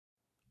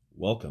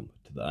Welcome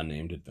to the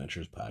Unnamed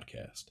Adventures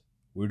podcast.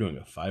 We're doing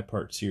a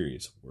 5-part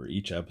series where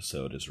each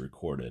episode is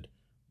recorded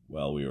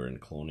while we were in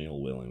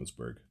Colonial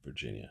Williamsburg,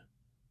 Virginia.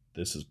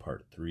 This is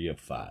part 3 of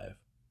 5.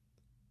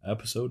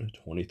 Episode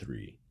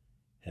 23,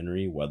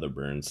 Henry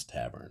Weatherburn's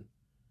Tavern.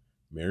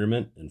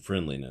 Merriment and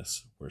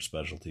friendliness were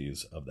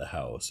specialties of the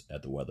house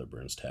at the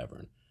Weatherburn's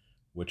Tavern,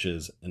 which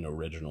is an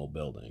original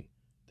building.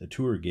 The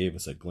tour gave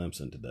us a glimpse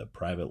into the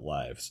private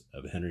lives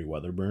of Henry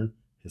Weatherburn,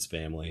 his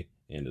family,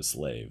 and his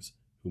slaves,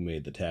 who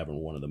made the tavern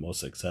one of the most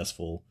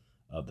successful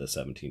of the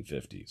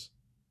 1750s.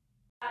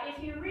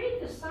 If you read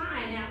the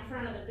sign out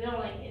front of the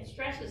building, it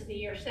stresses the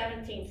year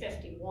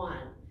 1751.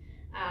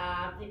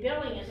 The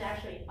building is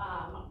actually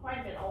quite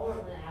a bit older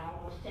than that,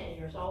 almost 10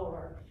 years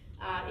older.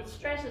 It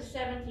stresses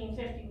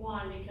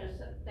 1751 because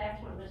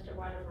that's when Mr.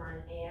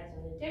 Weatherburn adds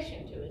an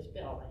addition to his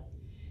building.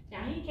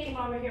 Now, he came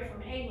over here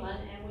from England,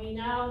 and we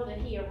know that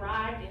he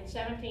arrived in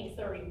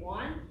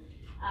 1731.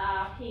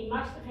 He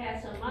must have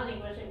had some money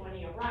with him when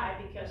he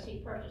arrived because he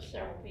purchased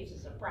several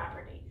pieces of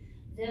property.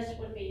 This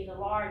would be the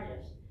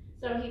largest.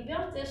 So he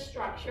built this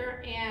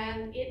structure,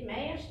 and it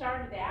may have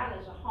started out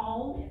as a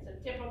home. It's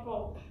a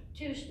typical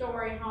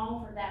 2-story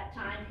home for that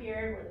time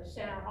period with a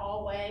center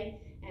hallway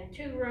and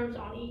 2 rooms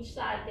on each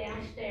side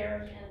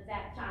downstairs, and at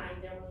that time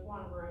there was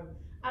 1 room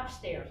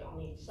upstairs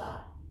on each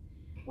side.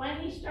 When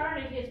he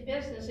started his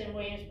business in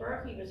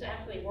Williamsburg, he was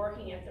actually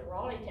working at the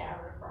Raleigh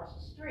Tavern across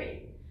the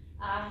street.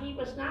 He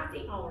was not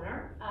the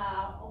owner.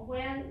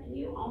 When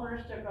new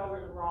owners took over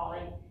the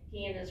Raleigh,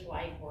 he and his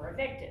wife were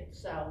evicted.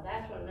 So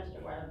that's when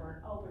Mr.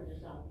 Weatherburn opened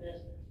his own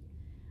business.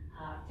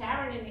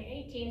 Tavern in the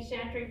 18th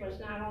century was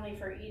not only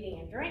for eating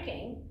and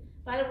drinking,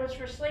 but it was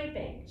for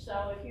sleeping.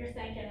 So if you're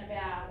thinking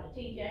about a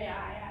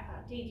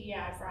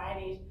TGI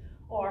Fridays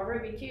or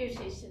Ruby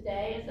Tuesdays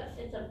today,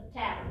 it's a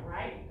tavern,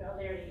 right? You go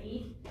there to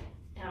eat,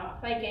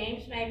 play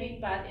games maybe,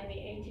 but in the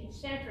 18th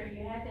century,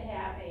 you had to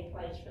have a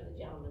place for the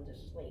gentleman to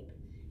sleep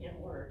in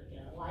order to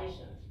get a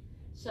license.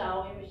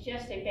 So it was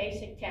just a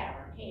basic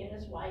tavern. He and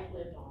his wife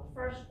lived on the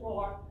first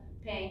floor,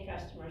 paying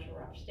customers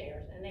were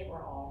upstairs, and they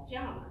were all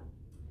gentlemen.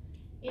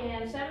 In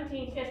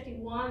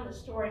 1751, the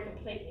story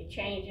completely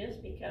changes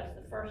because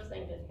the first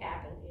thing that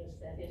happened is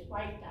that his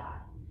wife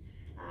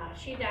died.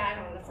 She died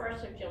on the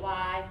 1st of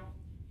July.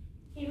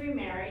 He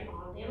remarried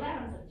on the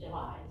 11th of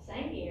July,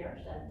 same year,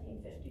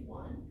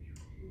 1751.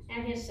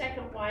 And his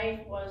second wife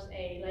was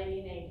a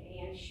lady named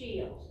Anne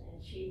Shields,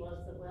 and she was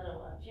the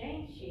widow of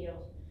James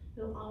Shields,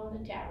 who owned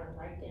the tavern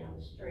right down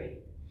the street.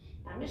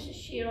 Now, Mrs.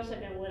 Shields had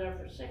been widowed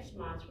for 6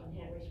 months when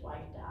Henry's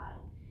wife died,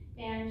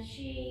 and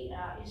she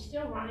is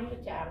still running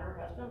the tavern.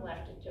 Her husband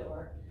left it to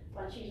her,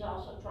 but she's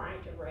also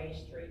trying to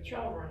raise 3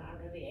 children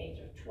under the age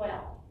of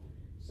 12.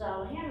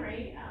 So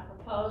Henry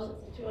proposed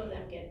that the 2 of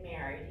them get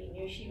married. He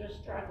knew she was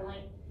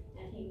struggling,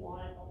 and he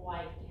wanted a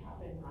wife to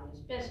help him run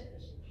his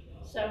business.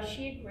 So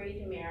she agreed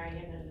to marry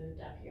him and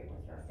moved up here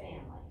with her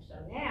family. So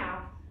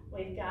now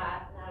we've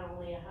got not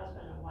only a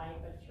husband and wife,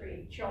 but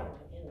 3 children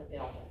in the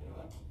building.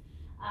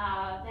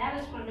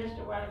 That is when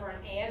Mr.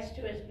 Weatherburn adds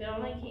to his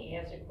building. He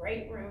adds a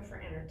great room for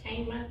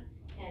entertainment,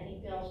 and he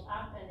builds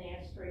up and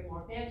adds 3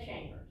 more bed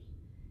chambers.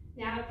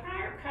 Now, the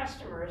prior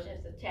customers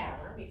at the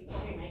tavern,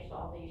 before he makes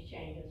all these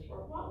changes,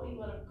 were what we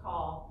would have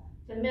called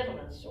the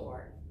middleman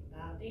sort.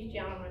 These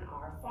gentlemen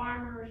are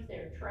farmers,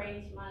 they're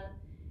tradesmen,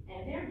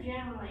 and they're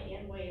generally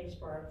in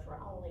Williamsburg for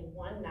only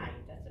 1 night.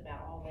 That's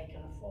about all they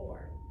can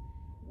afford.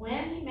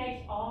 When he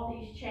makes all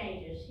these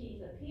changes,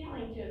 he's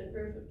appealing to the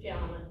group of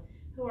gentlemen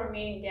who are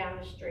meeting down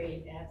the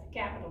street at the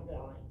Capitol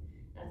building.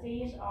 Now,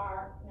 these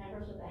are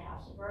members of the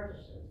House of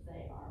Burgesses.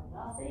 They are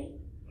wealthy,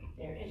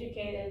 they're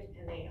educated,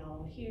 and they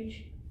own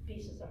huge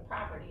pieces of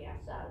property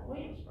outside of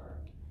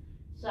Williamsburg.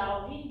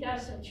 So he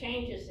does some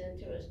changes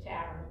into his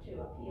tavern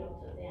to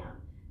appeal to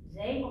them.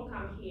 They will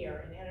come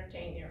here and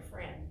entertain their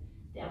friends.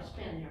 They'll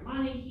spend their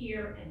money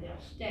here, and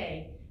they'll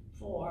stay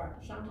for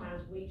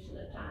sometimes weeks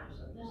at a time.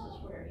 So this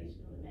is where he's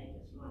going to make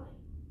his money.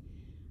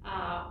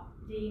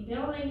 The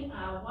building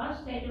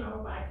was taken over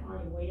by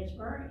Colonial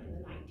Williamsburg in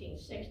the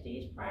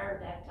 1960s. Prior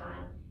to that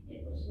time,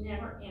 it was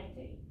never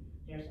empty.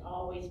 There's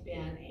always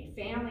been a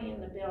family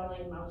in the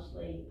building,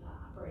 mostly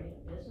operating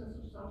a business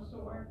of some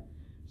sort.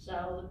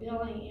 So the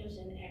building is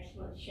in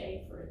excellent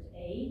shape for its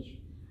age.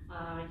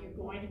 You're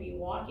going to be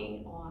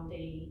walking on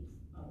the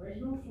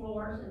original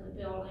floors in the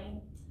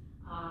building.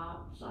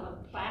 Some of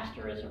the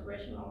plaster is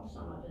original,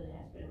 some of it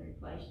has been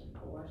replaced, of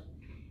course.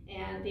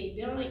 And the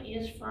building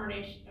is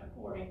furnished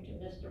according to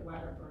Mr.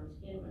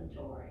 Weatherburn's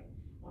inventory.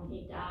 When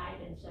he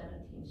died in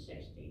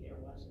 1760, there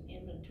was an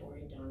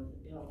inventory done of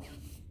the building,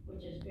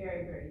 which is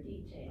very, very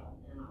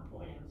detailed, and I'll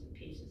point out some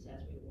pieces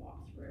as we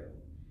walk through.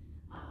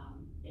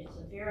 It's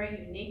a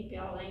very unique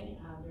building.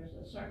 There's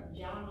a certain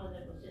gentleman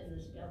that was in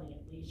this building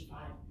at least 5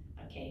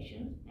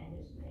 occasions, and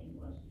his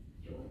name was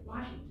George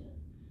Washington.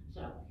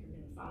 So you're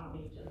going to follow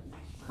me to the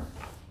next part.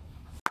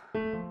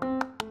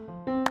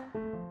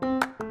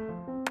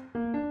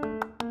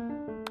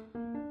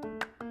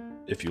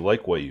 If you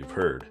like what you've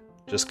heard,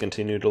 just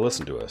continue to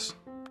listen to us.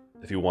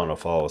 If you want to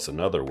follow us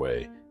another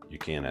way, you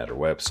can at our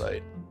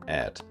website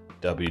at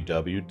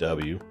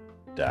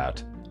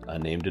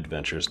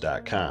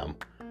www.unnamedadventures.com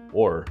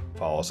or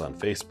follow us on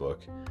Facebook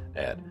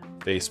at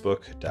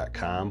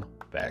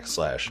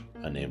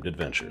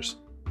facebook.com/unnamedadventures.